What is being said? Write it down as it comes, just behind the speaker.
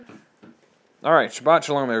All right, Shabbat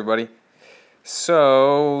Shalom, everybody.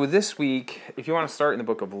 So this week, if you want to start in the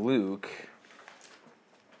book of Luke,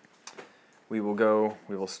 we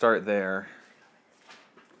will start there,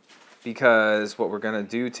 because what we're going to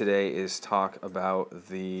do today is talk about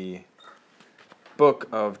the book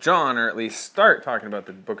of John, or at least start talking about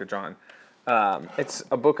the book of John. It's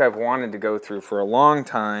a book I've wanted to go through for a long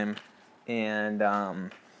time, and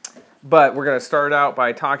but we're going to start out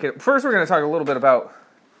by talking. First, we're going to talk a little bit about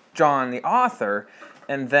John, the author,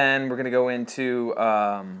 and then we're going to go into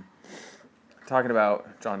talking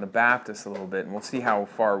about John the Baptist a little bit, and we'll see how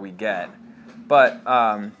far we get. But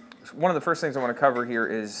one of the first things I want to cover here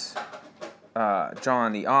is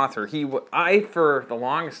John, the author. I, for the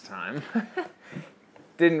longest time,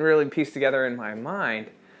 didn't really piece together in my mind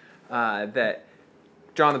that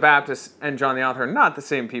John the Baptist and John the author are not the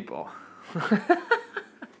same people.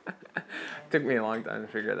 Took me a long time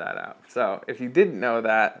to figure that out. So if you didn't know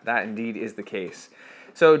that, that indeed is the case.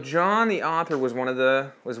 So John the author was one of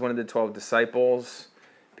the 12 disciples,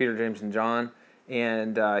 Peter, James, and John,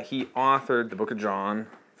 and he authored the book of John,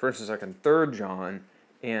 1st, 2nd, 3rd John,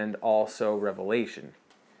 and also Revelation,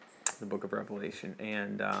 the book of Revelation.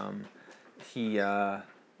 And he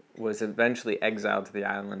was eventually exiled to the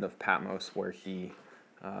island of Patmos, where he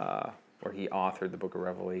authored the book of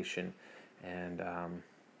Revelation, and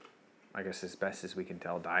I guess as best as we can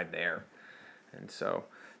tell, died there. And so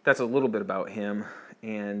that's a little bit about him.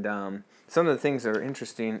 And some of the things that are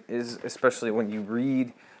interesting is, especially when you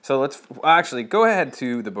read. So let's actually go ahead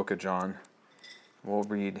to the book of John. We'll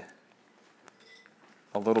read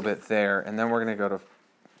a little bit there, and then we're going to go to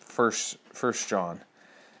First John.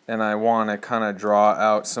 And I want to kind of draw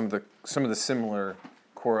out some of the similar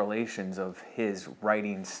correlations of his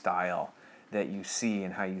writing style that you see,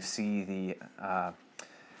 and how you see the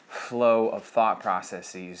flow of thought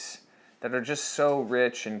processes that are just so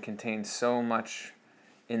rich and contain so much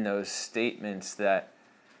in those statements that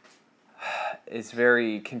is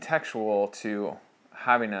very contextual to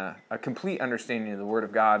having a complete understanding of the Word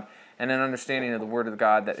of God, and an understanding of the Word of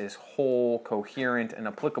God that is whole, coherent, and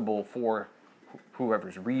applicable for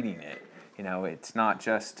whoever's reading it. You know, it's not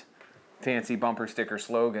just fancy bumper sticker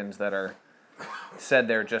slogans that are said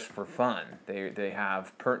there just for fun. They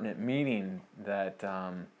have pertinent meaning that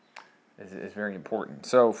is very important.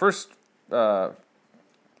 So first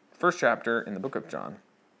chapter in the book of John,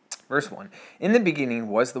 verse 1. In the beginning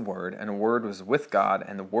was the Word, and the Word was with God,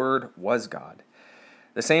 and the Word was God.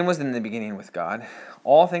 The same was in the beginning with God.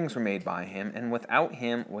 All things were made by him, and without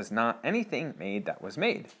him was not anything made that was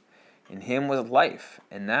made. In him was life,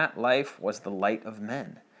 and that life was the light of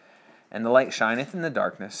men. And the light shineth in the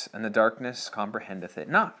darkness, and the darkness comprehendeth it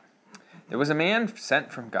not. There was a man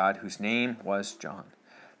sent from God, whose name was John.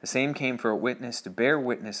 The same came for a witness, to bear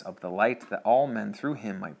witness of the light, that all men through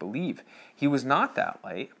him might believe. He was not that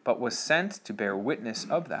light, but was sent to bear witness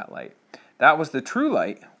of that light. That was the true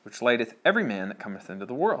light, which lighteth every man that cometh into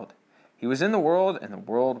the world. He was in the world, and the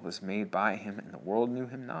world was made by him, and the world knew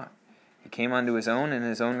him not. He came unto his own, and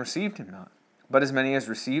his own received him not. But as many as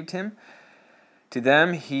received him, to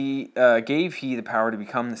them gave he the power to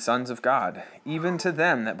become the sons of God, even to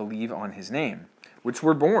them that believe on his name, which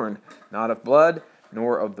were born not of blood,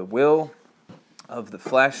 nor of the will of the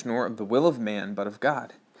flesh, nor of the will of man, but of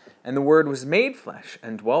God. And the Word was made flesh,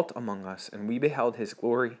 and dwelt among us, and we beheld his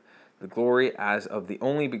glory, the glory as of the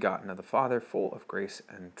only begotten of the Father, full of grace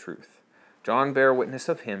and truth. John bare witness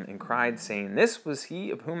of him, and cried, saying, This was he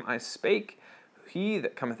of whom I spake. He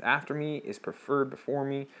that cometh after me is preferred before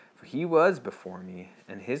me, for he was before me,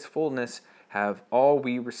 and his fullness have all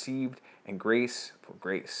we received, and grace for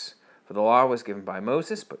grace. For the law was given by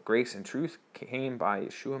Moses, but grace and truth came by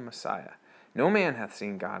Yeshua Messiah. No man hath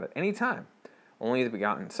seen God at any time. Only the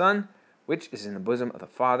begotten Son, which is in the bosom of the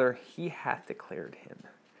Father, he hath declared him.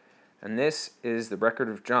 And this is the record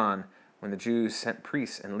of John, when the Jews sent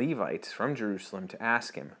priests and Levites from Jerusalem to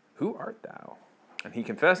ask him, Who art thou? And he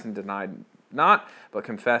confessed and denied not, but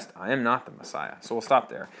confessed, I am not the Messiah. So we'll stop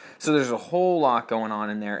there. So there's a whole lot going on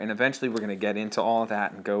in there, and eventually we're going to get into all of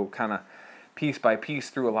that and go kind of piece by piece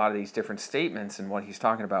through a lot of these different statements and what he's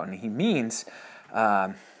talking about and he means.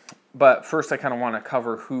 But first I kind of want to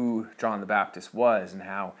cover who John the Baptist was and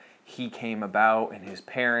how he came about and his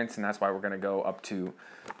parents, and that's why we're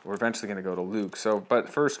eventually going to go to Luke. So, but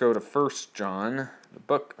first go to 1 John, the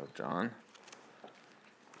book of John.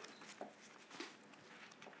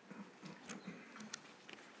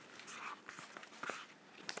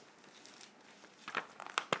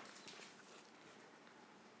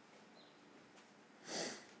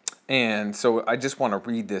 And so I just want to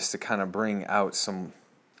read this to kind of bring out some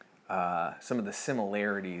some of the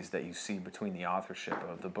similarities that you see between the authorship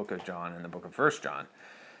of the book of John and the book of First John.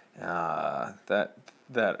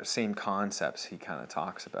 That same concepts he kind of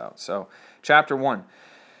talks about. So, chapter 1.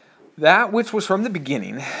 That which was from the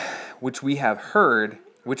beginning, which we have heard,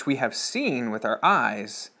 which we have seen with our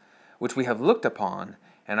eyes, which we have looked upon,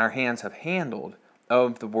 and our hands have handled,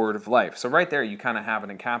 of the word of life. So right there you kind of have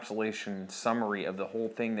an encapsulation summary of the whole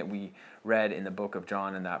thing that we read in the book of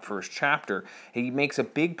John in that first chapter. He makes a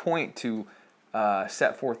big point to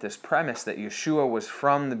set forth this premise that Yeshua was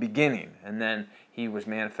from the beginning, and then he was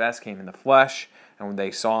manifest, came in the flesh, and when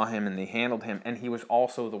they saw him and they handled him, and he was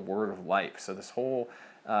also the word of life. So this whole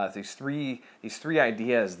these three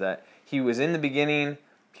ideas that he was in the beginning,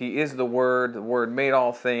 he is the Word made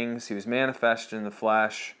all things, he was manifest in the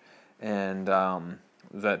flesh, and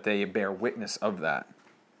that they bear witness of that.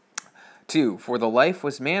 2, for the life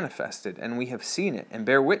was manifested, and we have seen it, and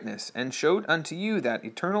bear witness, and showed unto you that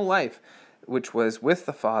eternal life which was with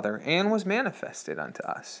the Father, and was manifested unto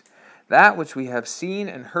us. That which we have seen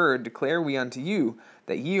and heard declare we unto you,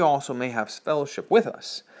 that ye also may have fellowship with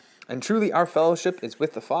us. And truly our fellowship is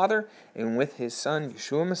with the Father, and with his Son,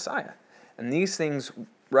 Yeshua Messiah. And these things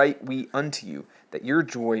write we unto you, that your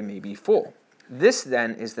joy may be full. This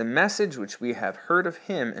then is the message which we have heard of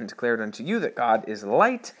him, and declared unto you, that God is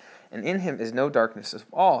light, and in him is no darkness of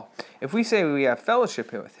all. If we say we have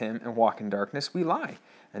fellowship with him, and walk in darkness, we lie,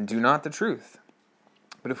 and do not the truth.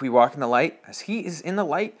 But if we walk in the light, as he is in the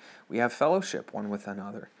light, we have fellowship one with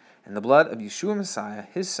another. And the blood of Yeshua Messiah,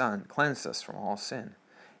 his Son, cleansed us from all sin.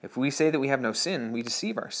 If we say that we have no sin, we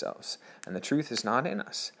deceive ourselves, and the truth is not in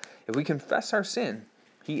us. If we confess our sin,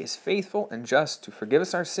 he is faithful and just to forgive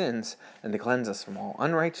us our sins and to cleanse us from all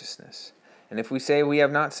unrighteousness. And if we say we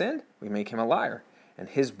have not sinned, we make him a liar, and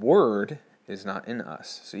his word is not in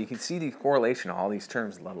us. So you can see the correlation of all these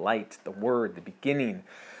terms: the light, the word, the beginning,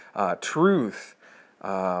 truth,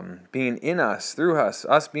 being in us, through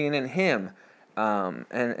us being in him.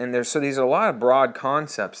 And there's, so these are a lot of broad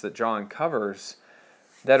concepts that John covers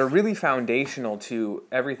that are really foundational to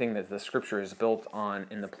everything that the Scripture is built on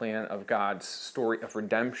in the plan of God's story of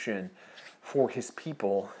redemption for his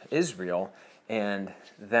people, Israel, and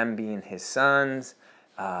them being his sons,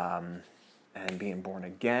 and being born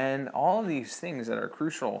again, all of these things that are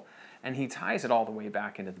crucial. And he ties it all the way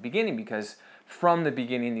back into the beginning, because from the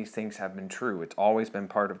beginning these things have been true. It's always been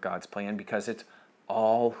part of God's plan, because it's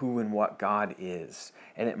all who and what God is.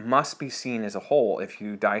 And it must be seen as a whole. If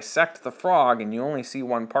you dissect the frog and you only see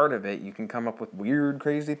one part of it, you can come up with weird,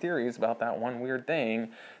 crazy theories about that one weird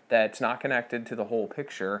thing that's not connected to the whole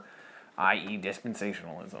picture, i.e.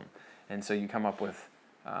 dispensationalism. And so you come up with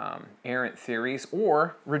errant theories,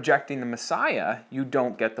 or rejecting the Messiah, you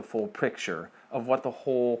don't get the full picture of what the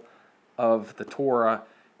whole of the Torah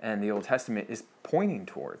and the Old Testament is pointing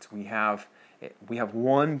towards. We have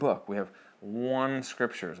one book, we have one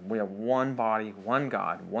scriptures, we have one body, one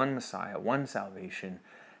God, one Messiah, one salvation,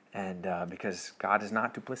 and because God is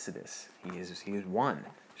not duplicitous, He is one.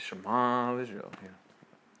 Shema Israel.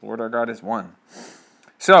 Lord our God is one.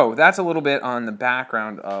 So that's a little bit on the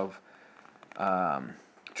background of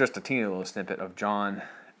just a teeny little snippet of John,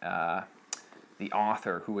 the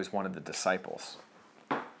author, who was one of the disciples.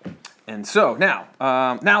 And so now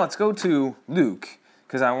let's go to Luke,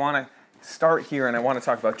 because I want to start here and I want to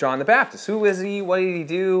talk about John the Baptist. Who is he? What did he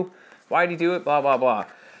do? Why did he do it? Blah, blah, blah.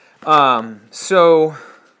 What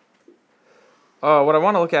I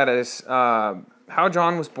want to look at is how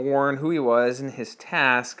John was born, who he was, and his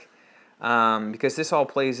task, because this all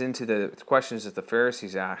plays into the questions that the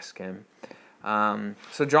Pharisees asked him.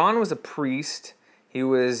 So John was a priest. He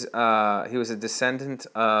was a descendant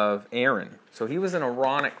of Aaron. So he was an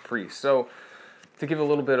Aaronic priest. So to give a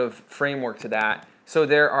little bit of framework to that, so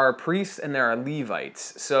there are priests and there are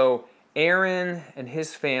Levites. So Aaron and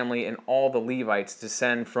his family and all the Levites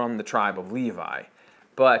descend from the tribe of Levi,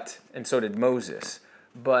 and so did Moses.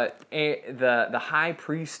 But the high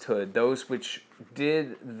priesthood, those which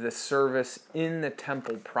did the service in the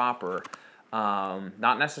temple proper,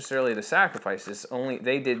 not necessarily the sacrifices, only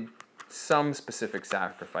they did some specific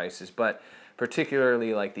sacrifices, but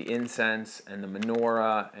particularly like the incense and the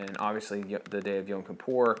menorah, and obviously the day of Yom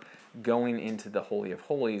Kippur, going into the Holy of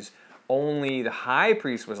Holies. Only the high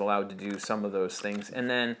priest was allowed to do some of those things, and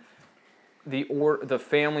then the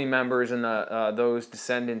family members and those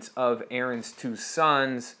descendants of Aaron's two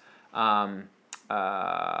sons, I'm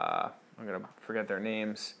going to forget their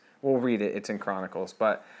names. We'll read it. It's in Chronicles.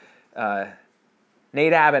 But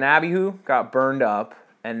Nadab and Abihu got burned up,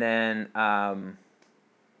 and then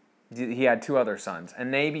he had two other sons,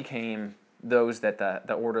 and they became those that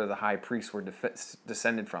the order of the high priest were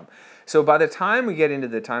descended from. So by the time we get into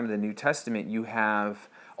the time of the New Testament, you have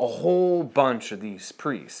a whole bunch of these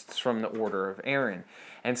priests from the order of Aaron.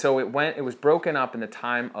 And so it was broken up in the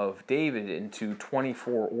time of David into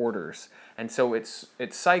 24 orders. And so it's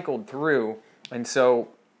cycled through. And so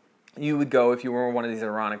you would go, if you were one of these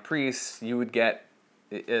Aaronic priests, you would get,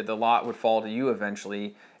 the lot would fall to you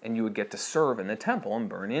eventually, and you would get to serve in the temple and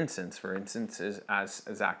burn incense, for instance, as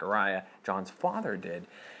Zechariah, John's father, did.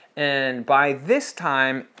 And by this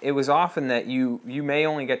time, it was often that you may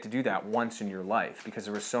only get to do that once in your life because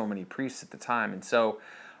there were so many priests at the time. And so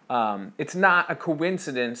it's not a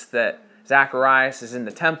coincidence that Zacharias is in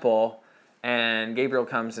the temple and Gabriel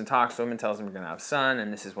comes and talks to him and tells him you're going to have a son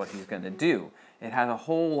and this is what he's going to do. It has a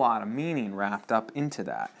whole lot of meaning wrapped up into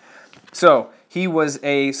that. So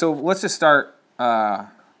so let's just start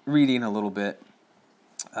reading a little bit.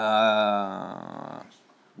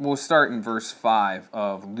 We'll start in verse 5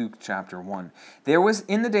 of Luke chapter 1. There was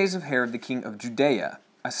in the days of Herod the king of Judea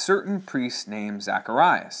a certain priest named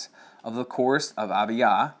Zacharias of the course of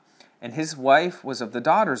Abijah, and his wife was of the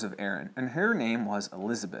daughters of Aaron, and her name was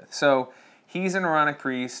Elizabeth. So he's an Aaronic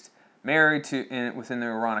priest, married within the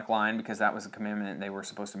Aaronic line, because that was a commandment, they were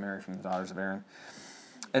supposed to marry from the daughters of Aaron.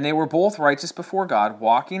 And they were both righteous before God,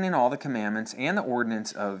 walking in all the commandments and the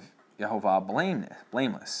ordinance of Jehovah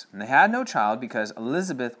blameless. And they had no child because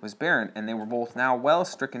Elizabeth was barren, and they were both now well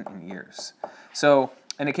stricken in years. So,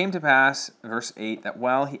 and it came to pass, verse 8, that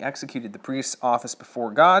while he executed the priest's office before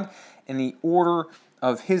God in the order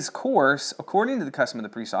of his course, according to the custom of the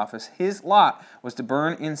priest's office, his lot was to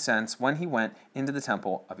burn incense when he went into the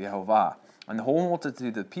temple of Jehovah. And the whole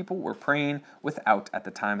multitude of the people were praying without at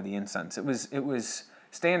the time of the incense. It was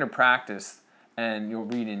standard practice. And you'll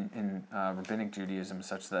read in Rabbinic Judaism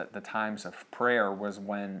such that the times of prayer was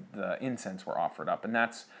when the incense were offered up. And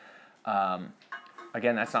that's,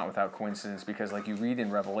 again, that's not without coincidence because like you read in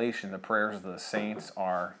Revelation, the prayers of the saints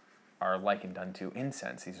are likened unto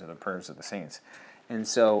incense. These are the prayers of the saints. And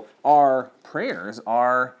so our prayers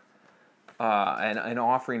are an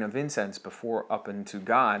offering of incense up unto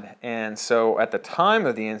God. And so at the time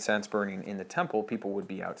of the incense burning in the temple, people would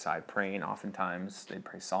be outside praying. Oftentimes they'd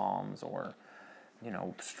pray psalms or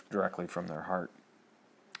directly from their heart.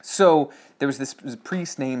 So there was this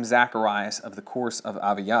priest named Zacharias of the course of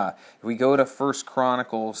Abijah. If we go to 1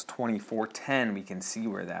 Chronicles 24:10, we can see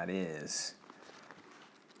where that is.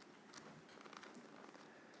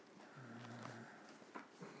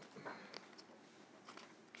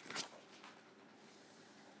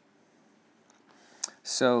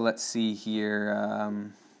 So let's see here.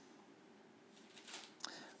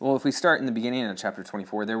 Well, if we start in the beginning of chapter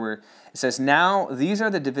 24, it says, Now these are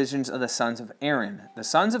the divisions of the sons of Aaron. The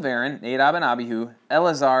sons of Aaron, Nadab and Abihu,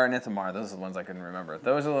 Eleazar and Ithamar. Those are the ones I couldn't remember.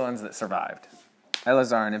 Those are the ones that survived.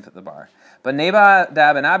 Eleazar and Ithamar. But Nadab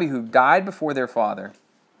and Abihu died before their father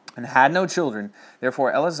and had no children.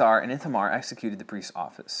 Therefore Eleazar and Ithamar executed the priest's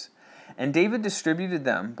office. And David distributed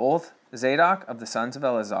them, both Zadok of the sons of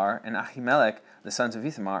Eleazar and Ahimelech, the sons of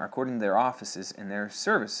Ithamar, according to their offices and their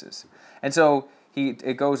services. And so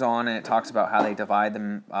it goes on and it talks about how they divide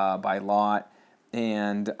them by lot,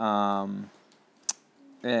 and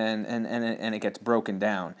it gets broken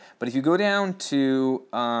down. But if you go down to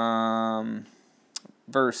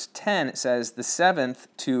verse 10, it says the 7th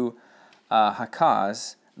to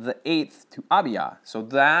Hakaz, the 8th to Abijah. So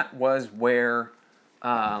that was where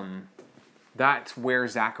that's where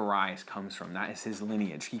Zacharias comes from. That is his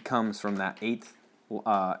lineage. He comes from that eighth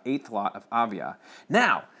lot of Abijah.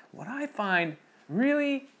 Now, what I find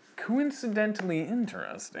really coincidentally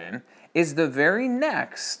interesting is the very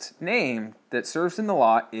next name that serves in the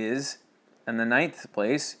lot is, in the 9th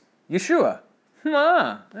place, Yeshua.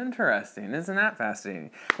 Interesting. Isn't that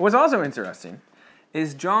fascinating? What's also interesting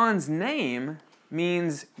is John's name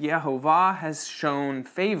means Yehovah has shown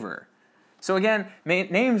favor. So again,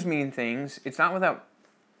 names mean things. It's not without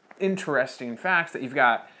interesting facts that you've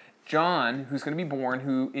got John, who's going to be born,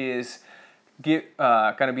 who is going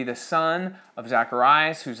to be the son of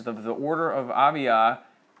Zacharias, who's of the order of Abijah,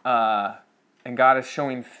 and God is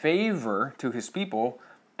showing favor to his people.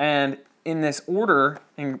 And in this order,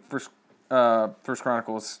 in First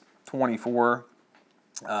Chronicles 24,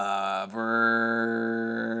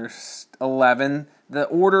 verse 11, the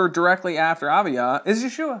order directly after Abijah is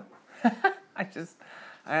Yeshua.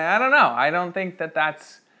 I don't know. I don't think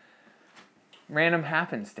that's random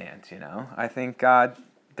happenstance, I think God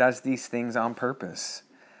does these things on purpose.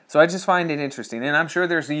 So I just find it interesting. And I'm sure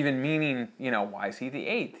there's even meaning, why is he the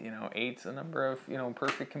 8th? 8's a number of,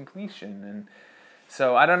 perfect completion. And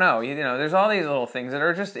so I don't know. There's all these little things that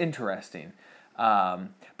are just interesting.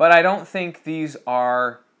 But I don't think these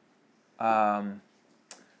are,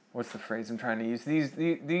 what's the phrase I'm trying to use?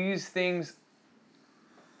 These things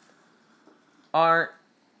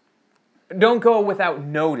don't go without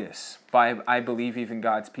notice by, I believe, even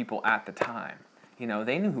God's people at the time.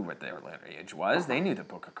 They knew what their lineage was. They knew the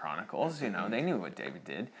Book of Chronicles. They knew what David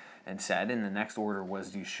did and said, and the next order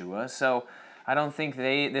was Yeshua. So I don't think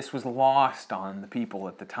this was lost on the people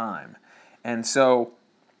at the time. And so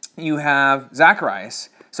you have Zacharias.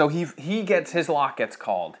 So he gets, his lot gets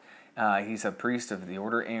called. He's a priest of the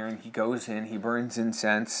order Aaron. He goes in, he burns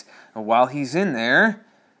incense. And while he's in there,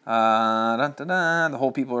 the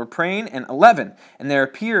whole people are praying. And 11, and there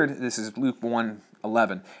appeared, this is Luke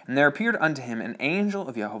 1:11, and there appeared unto him an angel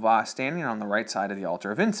of Jehovah standing on the right side of the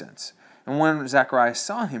altar of incense. And when Zacharias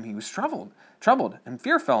saw him, he was troubled, and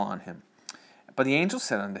fear fell on him. But the angel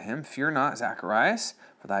said unto him, Fear not, Zacharias,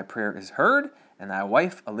 for thy prayer is heard, and thy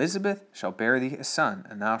wife Elizabeth shall bear thee a son,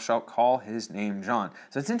 and thou shalt call his name John.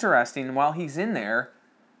 So it's interesting, while he's in there,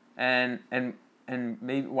 and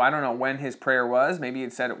maybe, well, I don't know when his prayer was, maybe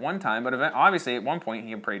it said at one time, but obviously at one point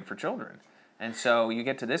he had prayed for children. And so you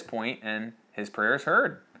get to this point, and his prayer is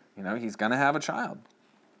heard. He's going to have a child.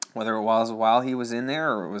 Whether it was while he was in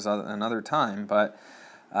there or it was another time, but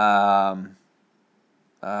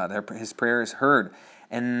his prayer is heard.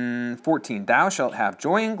 And 14, Thou shalt have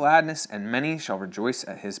joy and gladness, and many shall rejoice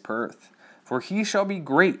at his birth. For he shall be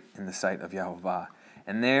great in the sight of Jehovah,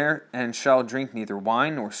 and shall drink neither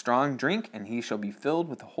wine nor strong drink, and he shall be filled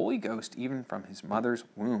with the Holy Ghost even from his mother's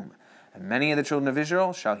womb. And many of the children of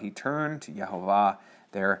Israel shall he turn to Jehovah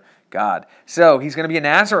their God. So he's going to be a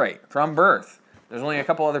Nazarite from birth. There's only a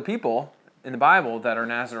couple other people in the Bible that are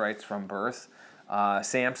Nazarites from birth,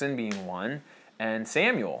 Samson being one, and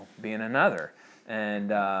Samuel being another.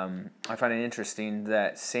 And I find it interesting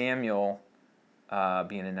that Samuel,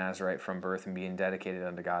 being a Nazarite from birth and being dedicated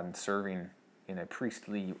unto God and serving in a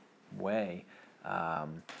priestly way,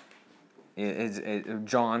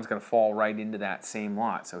 John's going to fall right into that same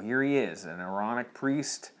lot. So here he is, an Aaronic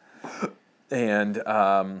priest, and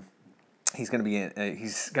he's going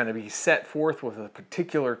to be set forth with a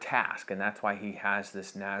particular task, and that's why he has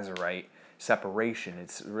this Nazarite separation.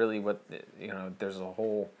 It's really what there's a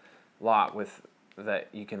whole lot that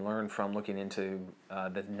you can learn from looking into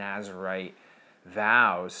the Nazarite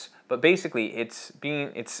vows. But basically, it's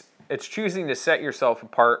choosing to set yourself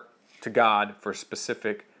apart to God for a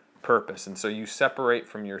specific purpose, and so you separate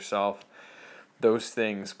from yourself those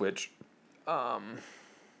things which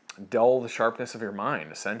dull the sharpness of your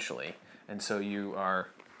mind, essentially, and so you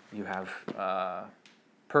have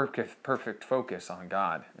perfect focus on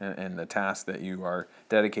God and the task that you are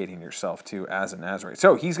dedicating yourself to as a Nazarite.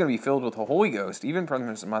 So he's going to be filled with the Holy Ghost, even from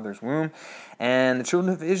his mother's womb, and the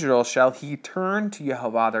children of Israel shall he turn to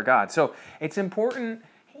Jehovah their God. So it's important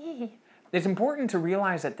to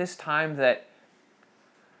realize at this time that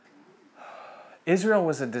Israel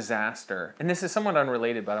was a disaster. And this is somewhat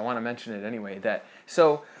unrelated, but I want to mention it anyway.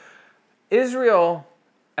 So Israel,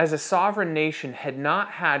 as a sovereign nation, had not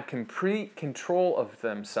had complete control of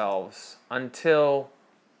themselves until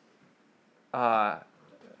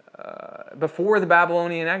before the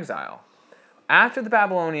Babylonian exile. After the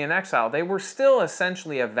Babylonian exile, they were still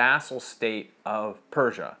essentially a vassal state of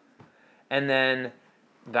Persia, and then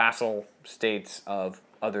vassal states of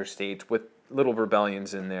other states with little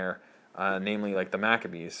rebellions in there, namely like the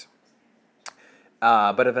Maccabees.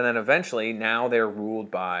 But then eventually, now they're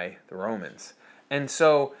ruled by the Romans. And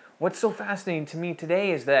so what's so fascinating to me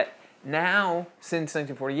today is that now, since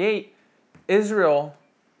 1948, Israel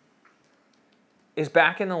is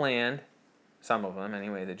back in the land, some of them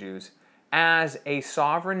anyway, the Jews, as a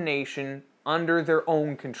sovereign nation under their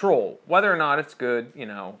own control. Whether or not it's good,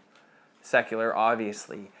 secular,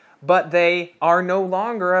 obviously. But they are no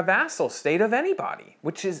longer a vassal state of anybody,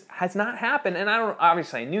 which has not happened. And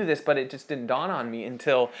I knew this, but it just didn't dawn on me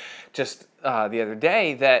until just the other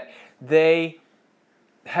day that they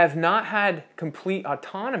have not had complete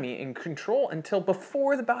autonomy and control until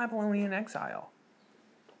before the Babylonian exile.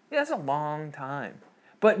 Yeah, that's a long time.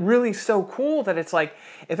 But really so cool that it's like,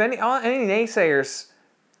 if any naysayers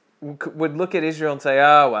would look at Israel and say,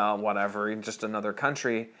 oh, well, whatever, just another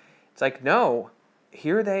country. It's like, no,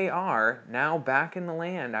 here they are now back in the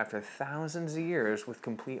land after thousands of years with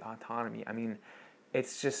complete autonomy. I mean,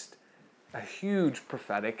 it's just a huge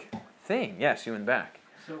prophetic thing. Yes, you and Beck.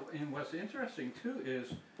 So, and what's interesting too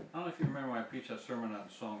is, I don't know if you remember when I preached that sermon on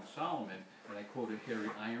Song of Solomon, and I quoted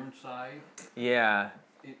Harry Ironside. Yeah.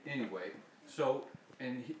 Anyway, so,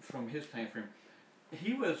 and from his time frame,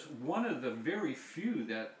 he was one of the very few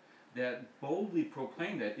that boldly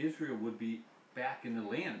proclaimed that Israel would be back in the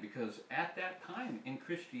land, because at that time in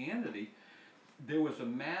Christianity, there was a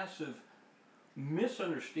massive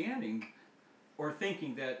misunderstanding or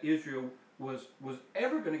thinking that Israel was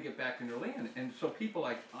ever going to get back in their land. And so people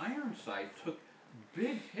like Ironside took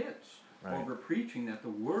big hits over preaching that the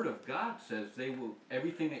Word of God says they will,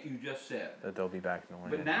 everything that you just said. That they'll be back in the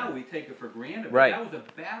land. But now we take it for granted. Right. But that was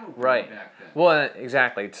a battleground back then. Well,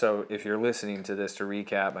 exactly. So if you're listening to this, to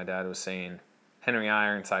recap, my dad was saying, Henry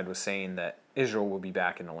Ironside was saying that Israel will be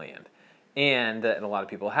back in the land. And that a lot of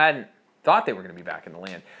people hadn't thought they were going to be back in the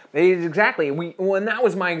land. Exactly. And that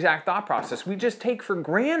was my exact thought process. We just take for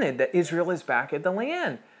granted that Israel is back in the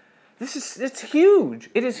land. It's huge.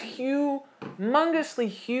 It is humongously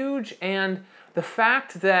huge, and the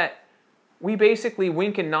fact that we basically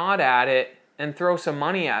wink and nod at it and throw some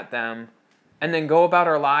money at them and then go about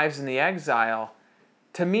our lives in the exile,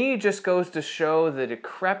 to me just goes to show the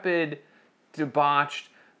decrepit, debauched,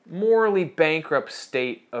 morally bankrupt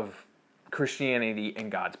state of Christianity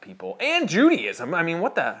and God's people. And Judaism. I mean,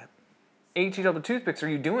 what the H-E-double toothpicks are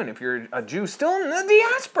you doing if you're a Jew still in the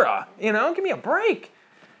diaspora? You know, give me a break.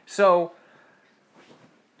 So,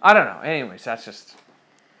 I don't know. Anyways, that's just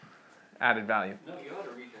added value. No, you ought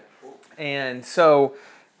to read that quote. And so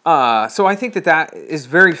I think that is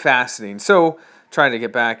very fascinating. So, trying to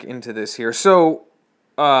get back into this here. So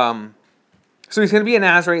he's going to be a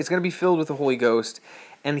Nazarite. He's going to be filled with the Holy Ghost,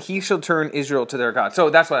 and he shall turn Israel to their God. So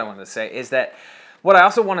that's what I wanted to say. Is that what I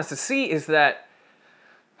also want us to see is that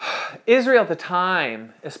Israel at the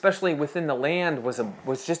time, especially within the land,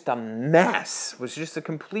 was just a mess. Was just a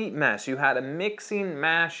complete mess. You had a mixing,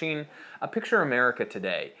 mashing. Picture America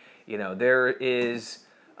today. You know, there is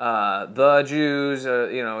the Jews,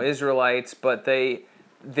 Israelites, but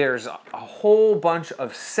there's a whole bunch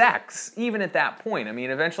of sects even at that point. I mean,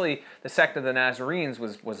 eventually the sect of the Nazarenes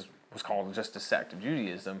was called just a sect of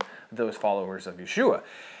Judaism, those followers of Yeshua.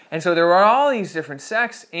 And so there were all these different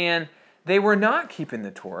sects, and they were not keeping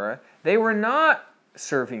the Torah. They were not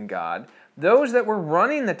serving God. Those that were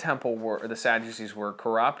running the temple the Sadducees were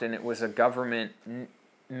corrupt, and it was a government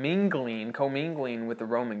commingling with the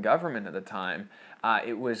Roman government at the time.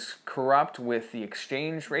 It was corrupt with the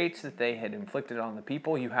exchange rates that they had inflicted on the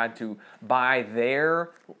people. You had to buy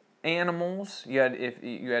their animals.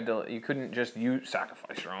 You couldn't just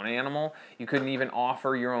sacrifice your own animal. You couldn't even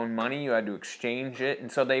offer your own money. You had to exchange it.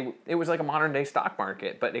 And so it was like a modern day stock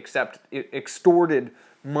market, but except it extorted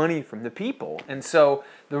money from the people. And so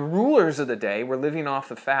the rulers of the day were living off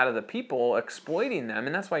the fat of the people, exploiting them.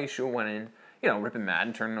 And that's why Yeshua went in, ripping mad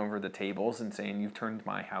and turning over the tables and saying, "You've turned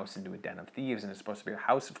my house into a den of thieves, and it's supposed to be a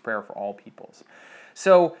house of prayer for all peoples."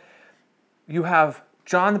 So you have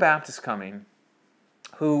John the Baptist coming,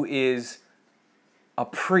 who is a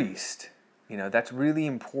priest. That's really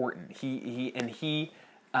important. He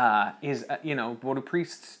is, what do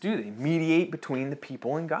priests do? They mediate between the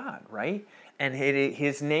people and God, right? And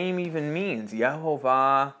his name even means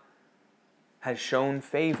Yehovah has shown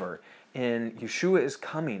favor. And Yeshua is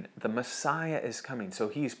coming. The Messiah is coming. So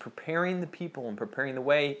he's preparing the people and preparing the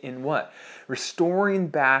way in what? Restoring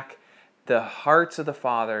back the hearts of the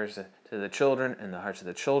fathers to the children, and the hearts of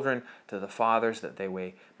the children to the fathers, that they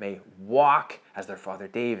may walk as their father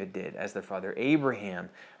David did, as their father Abraham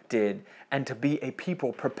did, and to be a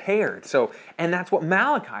people prepared. And that's what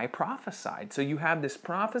Malachi prophesied. So you have this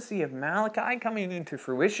prophecy of Malachi coming into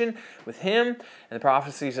fruition with him, and the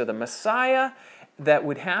prophecies of the Messiah that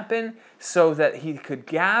would happen so that he could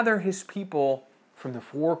gather his people from the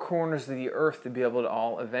four corners of the earth to be able to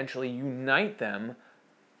all eventually unite them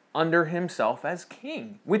under himself as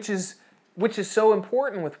king, which is so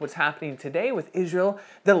important with what's happening today with Israel.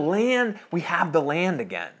 The land, we have the land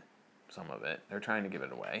again. Some of it. They're trying to give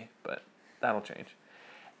it away, but that'll change.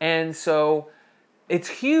 And so it's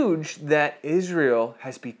huge that Israel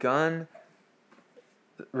has begun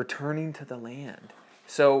returning to the land.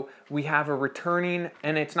 So we have a returning,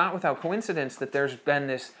 and it's not without coincidence that there's been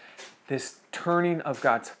this turning of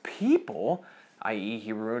God's people, i.e.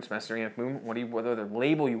 Hebrew roots, Messianic movement, whatever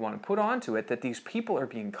label you want to put onto it, that these people are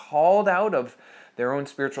being called out of their own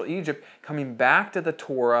spiritual Egypt, coming back to the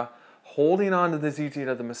Torah, holding on to the Zizit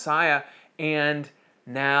of the Messiah, and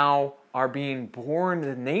now are being born.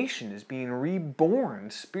 The nation is being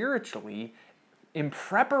reborn spiritually in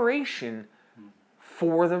preparation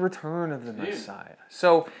for the return of the Messiah.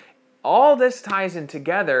 So all this ties in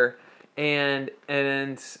together, and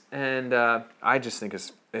I just think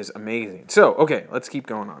is amazing. So, okay, let's keep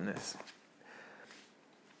going on this.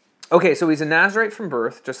 Okay, so he's a Nazarite from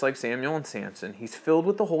birth, just like Samuel and Samson. He's filled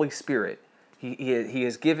with the Holy Spirit. He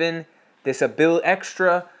is given this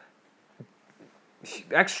extra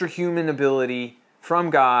human ability from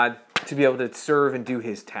God to be able to serve and do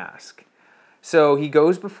his task. So he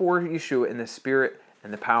goes before Yeshua in the spirit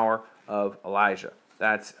and the power of Elijah.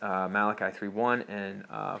 That's Malachi 3:1 and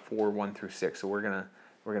 4:1 through 6. So we're gonna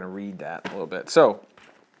read that a little bit. So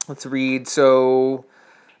let's read. So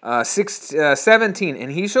 17,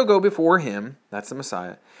 and he shall go before him, that's the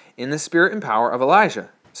Messiah, in the spirit and power of Elijah.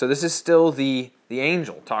 So this is still the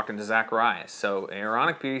angel talking to Zacharias. So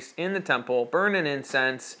Aaronic priest in the temple, burning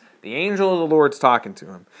incense. The angel of the Lord's talking to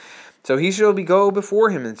him. So he shall go before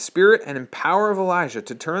him in spirit and in power of Elijah,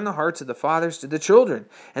 to turn the hearts of the fathers to the children,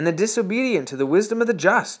 and the disobedient to the wisdom of the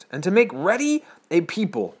just, and to make ready a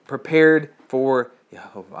people prepared for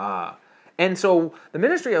Yehovah. And so the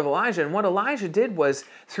ministry of Elijah, and what Elijah did was,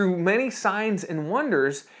 through many signs and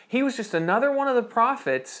wonders, he was just another one of the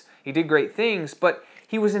prophets. He did great things, but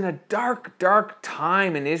he was in a dark, dark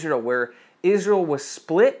time in Israel where Israel was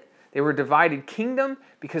split. They were a divided kingdom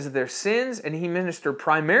because of their sins, and he ministered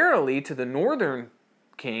primarily to the northern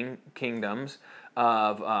kingdoms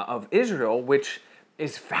of Israel, which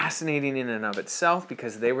is fascinating in and of itself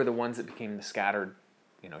because they were the ones that became the scattered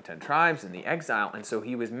 10 tribes in the exile. And so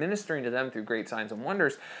he was ministering to them through great signs and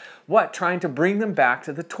wonders. What? Trying to bring them back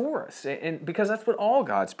to the Torah. And because that's what all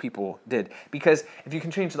God's people did. Because if you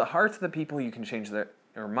can change the hearts of the people, you can change their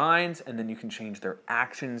minds, and then you can change their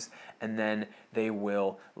actions, and then they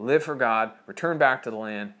will live for God, return back to the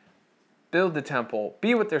land, build the temple,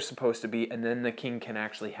 be what they're supposed to be, and then the king can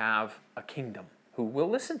actually have a kingdom who will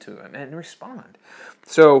listen to him and respond.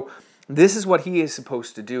 So this is what he is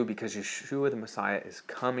supposed to do, because Yeshua the Messiah is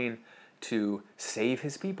coming to save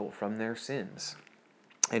his people from their sins.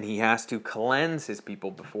 And he has to cleanse his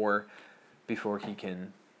people before he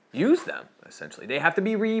can use them, essentially. They have to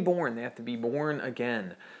be reborn. They have to be born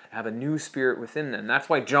again, have a new spirit within them. That's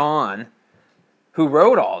why John, who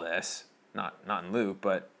wrote all this, not in Luke,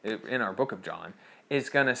 but in our book of John, is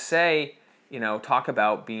going to say, talk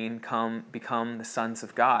about become the sons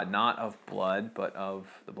of God, not of blood, but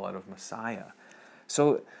of the blood of Messiah.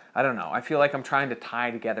 So, I don't know. I feel like I'm trying to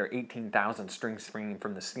tie together 18,000 strings springing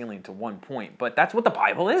from the ceiling to one point, but that's what the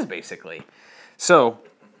Bible is, basically. So,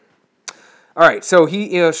 all right, so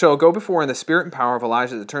he shall go before in the spirit and power of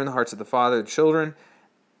Elijah to turn the hearts of the father to children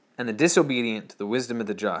and the disobedient to the wisdom of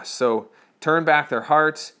the just. So turn back their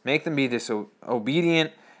hearts, make them be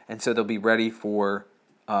disobedient, and so they'll be ready for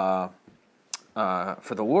the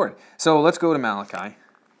Lord. So let's go to Malachi.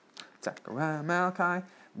 Zechariah, Malachi.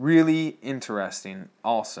 Really interesting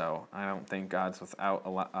also. I don't think God's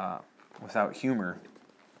without humor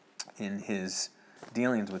in his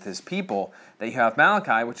dealings with his people, that you have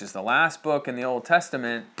Malachi, which is the last book in the Old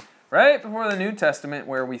Testament, right before the New Testament,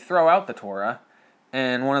 where we throw out the Torah.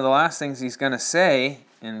 And one of the last things he's going to say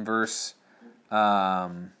in verse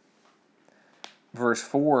 4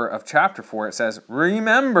 of chapter 4, it says,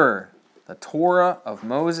 "Remember the Torah of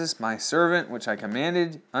Moses, my servant, which I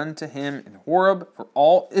commanded unto him in Horeb for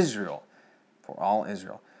all Israel,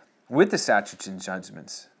 with the statutes and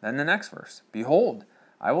judgments." Then the next verse, "Behold,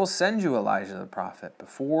 I will send you Elijah the prophet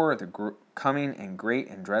before the coming and great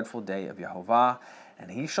and dreadful day of Yehovah,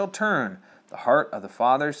 and he shall turn the heart of the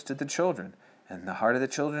fathers to the children, and the heart of the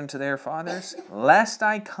children to their fathers, lest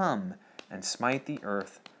I come and smite the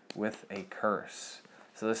earth with a curse."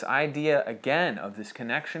 So this idea, again, of this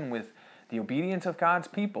connection with the obedience of God's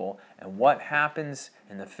people and what happens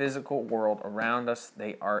in the physical world around us,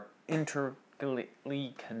 they are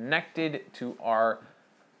integrally connected to our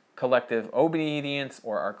collective obedience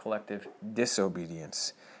or our collective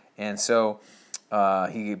disobedience. And so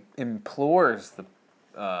he implores the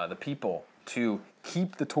people to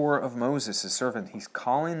keep the Torah of Moses, his servant. He's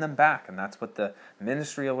calling them back, and that's what the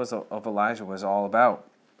ministry of Elijah was all about.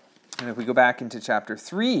 And if we go back into chapter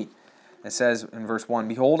 3, it says in verse 1,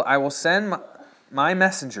 "Behold, I will send my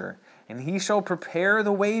messenger, and he shall prepare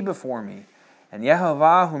the way before me. And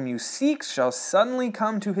Yehovah, whom you seek, shall suddenly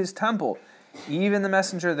come to his temple, even the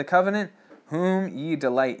messenger of the covenant, whom ye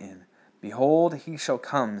delight in. Behold, he shall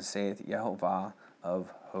come, saith Yehovah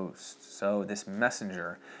of hosts." So this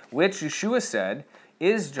messenger, which Yeshua said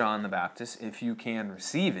is John the Baptist, if you can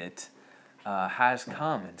receive it, has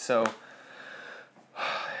come. And so,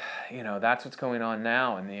 that's what's going on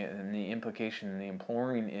now. And the implication and the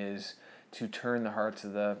imploring is to turn the hearts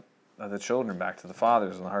of the children back to the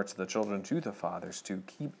fathers, and the hearts of the children to the fathers, to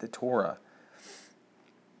keep the Torah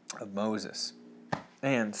of Moses.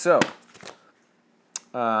 And so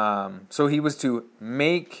he was to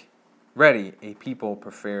make ready a people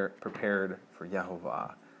prepared for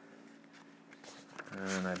Yehovah.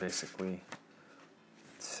 And I basically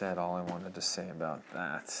said all I wanted to say about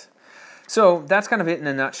that. So that's kind of it in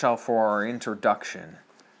a nutshell for our introduction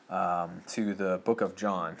to the book of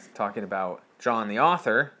John, talking about John the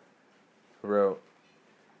author, who wrote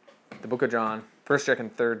the book of John, 1st,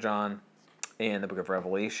 2nd, 3rd John, and the book of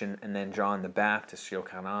Revelation, and then John the Baptist,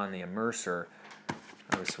 Yochanan, the immerser,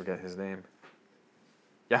 I always forget his name,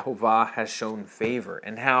 Yehovah has shown favor,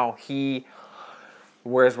 and how he,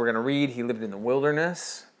 whereas we're going to read, he lived in the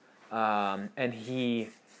wilderness, and he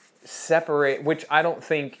which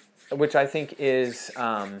I think is,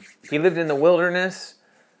 he lived in the wilderness,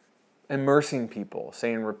 immersing people,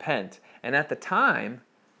 saying repent. And at the time,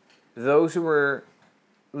 those who were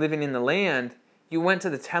living in the land, you went to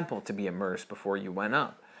the temple to be immersed before you went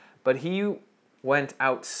up. But he went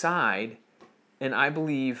outside, and I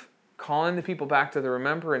believe calling the people back to the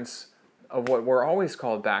remembrance of what we're always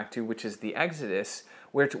called back to, which is the Exodus,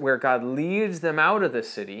 where God leads them out of the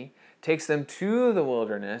city, takes them to the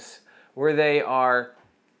wilderness, where they are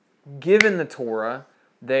given the Torah,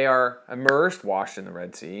 they are immersed, washed in the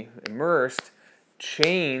Red Sea, immersed,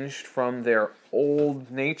 changed from their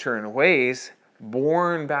old nature and ways,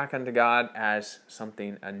 born back unto God as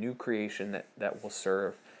something, a new creation that will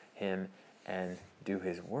serve him and do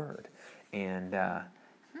his word. And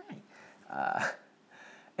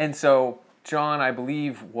so John, I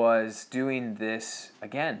believe, was doing this,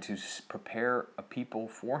 again, to prepare a people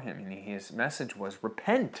for him. And his message was,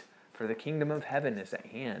 repent, for the kingdom of heaven is at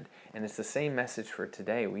hand. And it's the same message for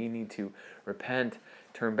today. We need to repent,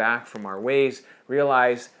 turn back from our ways,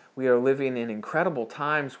 realize we are living in incredible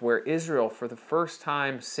times where Israel, for the first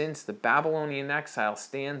time since the Babylonian exile,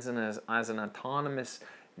 stands as an autonomous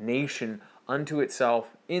nation unto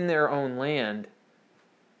itself in their own land.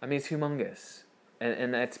 I mean, it's humongous.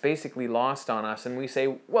 And that's basically lost on us. And we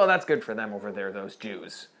say, well, that's good for them over there, those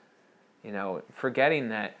Jews. Forgetting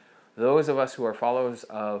that those of us who are followers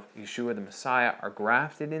of Yeshua the Messiah are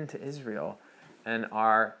grafted into Israel and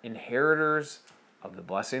are inheritors of the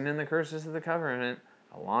blessing and the curses of the covenant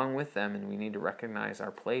along with them. And we need to recognize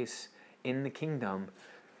our place in the kingdom.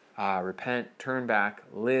 Repent, turn back,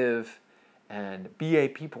 live, and be a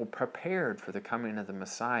people prepared for the coming of the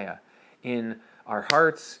Messiah in our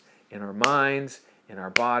hearts, in our minds, in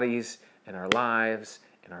our bodies, in our lives,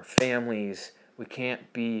 in our families. We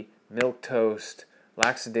can't be milquetoast,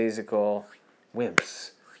 lackadaisical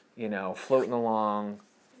wimps, floating along,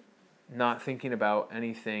 not thinking about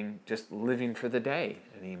anything, just living for the day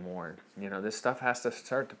anymore. This stuff has to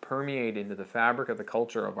start to permeate into the fabric of the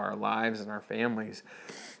culture of our lives and our families,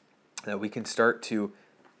 that we can start to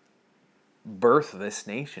birth this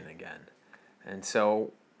nation again. And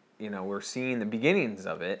so, we're seeing the beginnings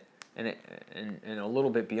of it, and a little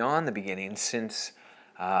bit beyond the beginnings, since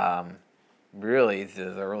really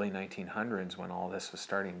the early 1900s, when all this was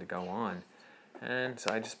starting to go on. And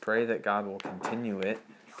so I just pray that God will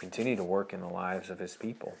continue to work in the lives of his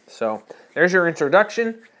people. So there's your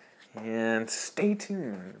introduction, and stay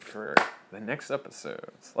tuned for the next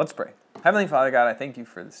episodes. Let's pray. Heavenly Father God, I thank you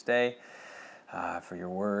for this day, for your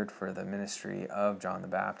word, for the ministry of John the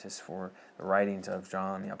Baptist, for the writings of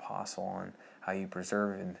John the Apostle, and how you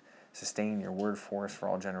preserve and sustain your word for us for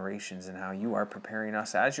all generations, and how you are preparing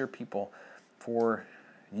us as your people for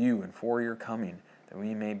you and for your coming, that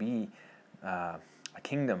we may be a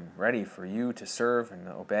kingdom ready for you to serve and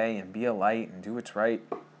obey and be a light and do what's right.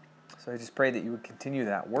 So I just pray that you would continue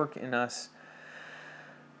that work in us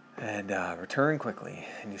and return quickly.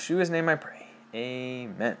 In Yeshua's name I pray.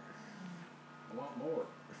 Amen. I want more.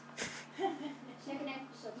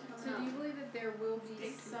 So do you believe that there will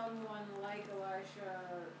be someone like Elisha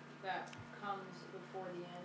that comes before the end?